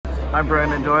I'm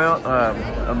Brandon Doyle,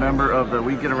 a member of the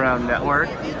We Get Around network.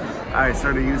 I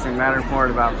started using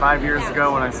Matterport about 5 years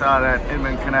ago when I saw it at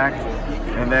Inman Connect,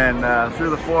 and then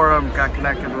through the forum got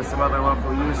connected with some other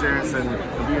local users and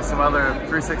used some other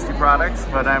 360 products.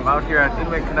 But I'm out here at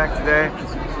Inman Connect today.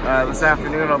 This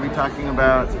afternoon I'll be talking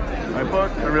about my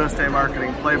book, The Real Estate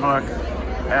Marketing Playbook,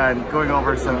 and going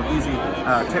over some easy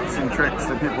tips and tricks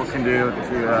that people can do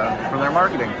for their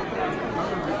marketing.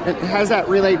 And how does that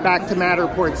relate back to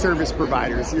Matterport service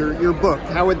providers, your book?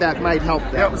 How would that might help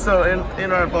them? Yep, so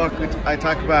in our book, I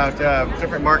talk about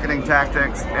different marketing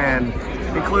tactics, and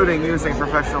including using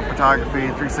professional photography,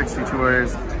 360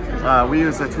 tours. We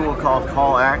use a tool called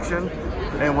Call Action,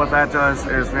 and what that does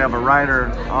is we have a rider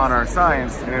on our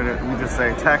signs, and we just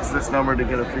say, text this number to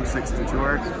get a 360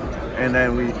 tour, and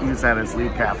then we use that as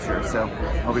lead capture. So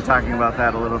I'll be talking about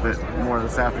that a little bit more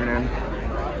this afternoon.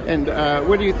 And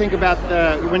what do you think about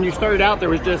when you started out, there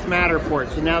was just Matterport,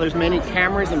 so now there's many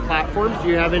cameras and platforms. Do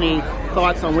you have any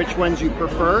thoughts on which ones you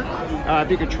prefer?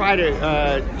 If you could try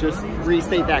to just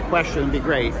restate that question, it'd be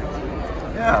great.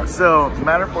 Yeah, so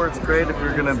Matterport's great if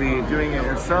you're going to be doing it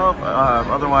yourself.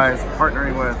 Otherwise,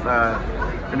 partnering with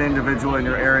an individual in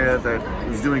your area that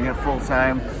is doing it full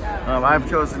time. I've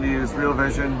chosen to use Real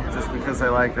Vision just because I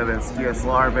like that it's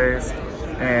DSLR based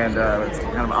and it's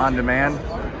kind of on demand.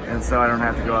 And so I don't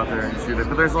have to go out there and shoot it.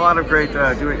 But there's a lot of great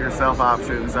do-it-yourself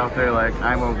options out there, like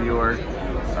iMoviewer.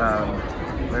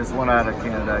 There's one out of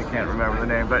Canada, I can't remember the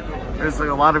name, but there's like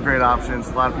a lot of great options,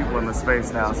 a lot of people in the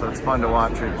space now, so it's fun to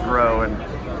watch it grow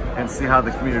and see how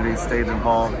the community stayed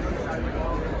involved.